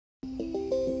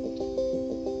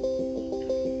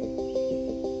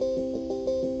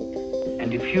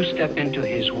And if you step into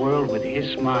his world with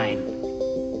his mind,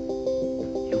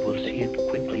 you will see it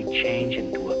quickly change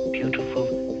into a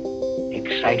beautiful,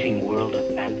 exciting world of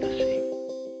fantasy.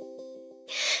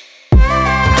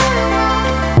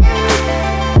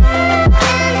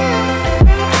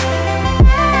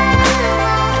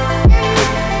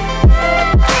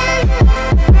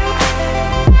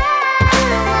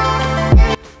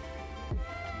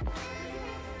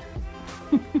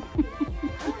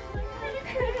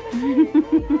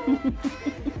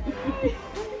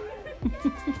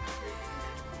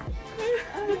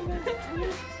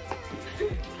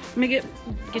 Let me get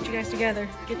you guys together.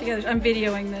 Get together. I'm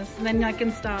videoing this, and then I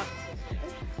can stop.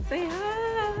 Say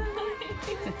hi.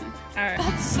 All right.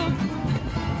 That's so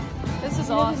cool. This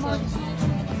is awesome.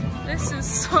 This is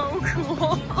so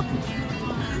cool.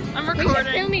 I'm recording. We should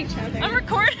film each other. I'm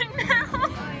recording now. Oh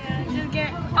yeah, just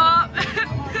get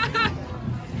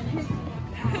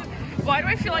Why do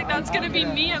I feel like that's gonna be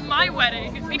me at my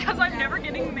wedding? Because I'm never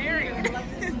getting married.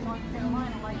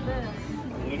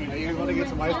 Are you going to get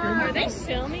some ice cream? Are they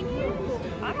filming you?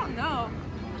 I don't know.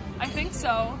 I think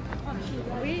so.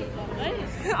 Wait,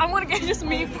 what? I want to get just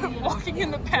me walking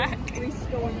in the back.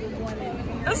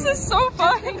 This is so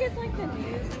fun. I think it's like the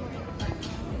news.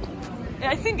 Yeah,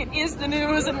 I think it is the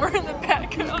news and we're in the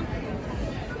background.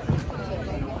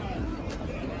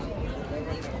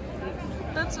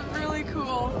 That's really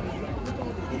cool.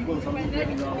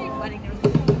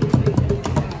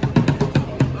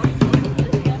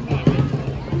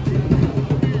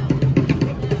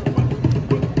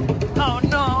 Oh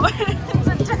no,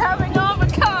 it's a dabbing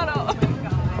avocado.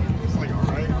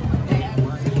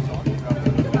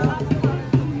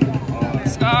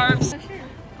 Scarves.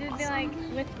 It'd be like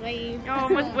with wave. Oh,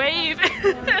 with wave.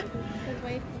 With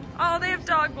wave. Oh, they have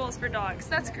dog bowls for dogs.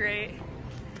 That's great.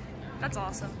 That's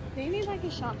awesome. They need like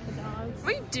a shop for dogs.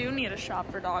 We do need a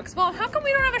shop for dogs. Well, how come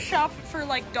we don't have a shop for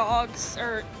like dogs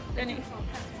or any?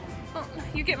 Well,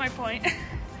 you get my point.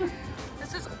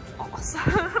 This is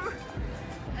awesome.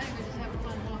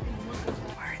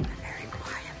 We're in the very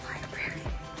quiet library.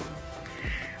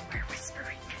 We're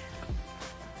whispering.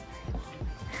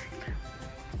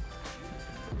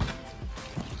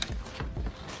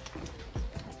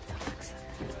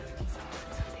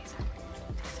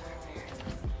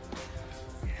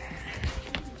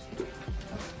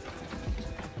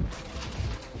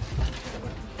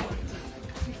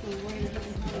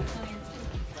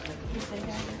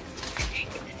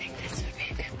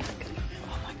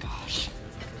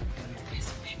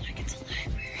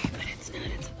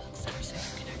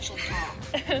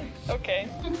 Okay.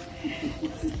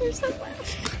 There's so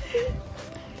much.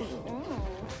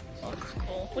 Oh, looks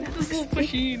cool. Look at this little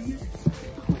machine.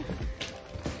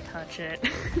 Touch it.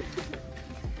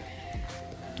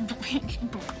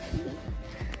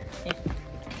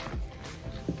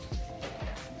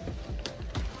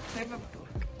 I have a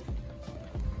book.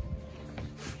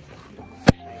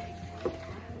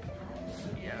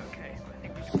 Yeah, okay. I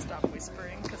think we can stop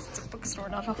whispering because it's a bookstore,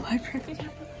 not a library.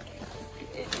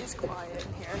 It is quiet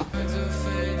in here.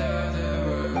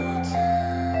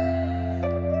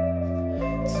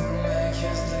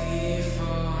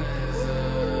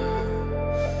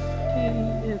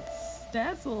 Hey, it's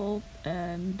Dazzle,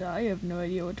 and I have no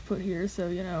idea what to put here, so,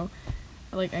 you know,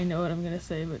 like, I know what I'm gonna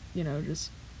say, but, you know,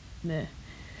 just, meh.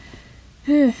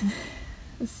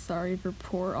 Sorry for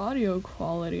poor audio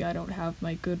quality, I don't have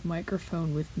my good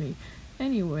microphone with me.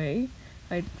 Anyway,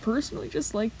 I'd personally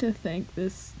just like to thank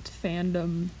this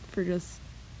fandom for just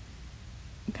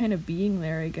kind of being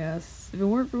there, I guess. If it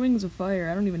weren't for Wings of Fire,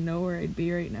 I don't even know where I'd be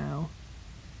right now.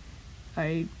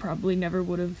 I probably never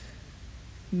would have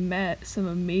met some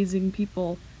amazing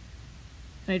people,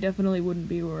 and I definitely wouldn't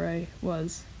be where I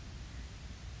was.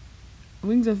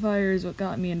 Wings of Fire is what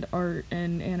got me into art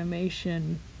and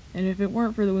animation, and if it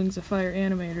weren't for the Wings of Fire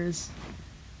animators,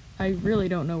 I really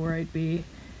don't know where I'd be.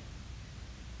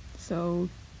 So,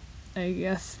 I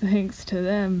guess thanks to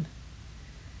them,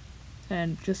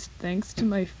 and just thanks to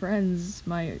my friends,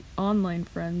 my online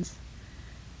friends,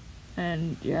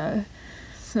 and yeah,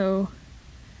 so,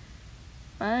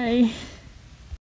 bye.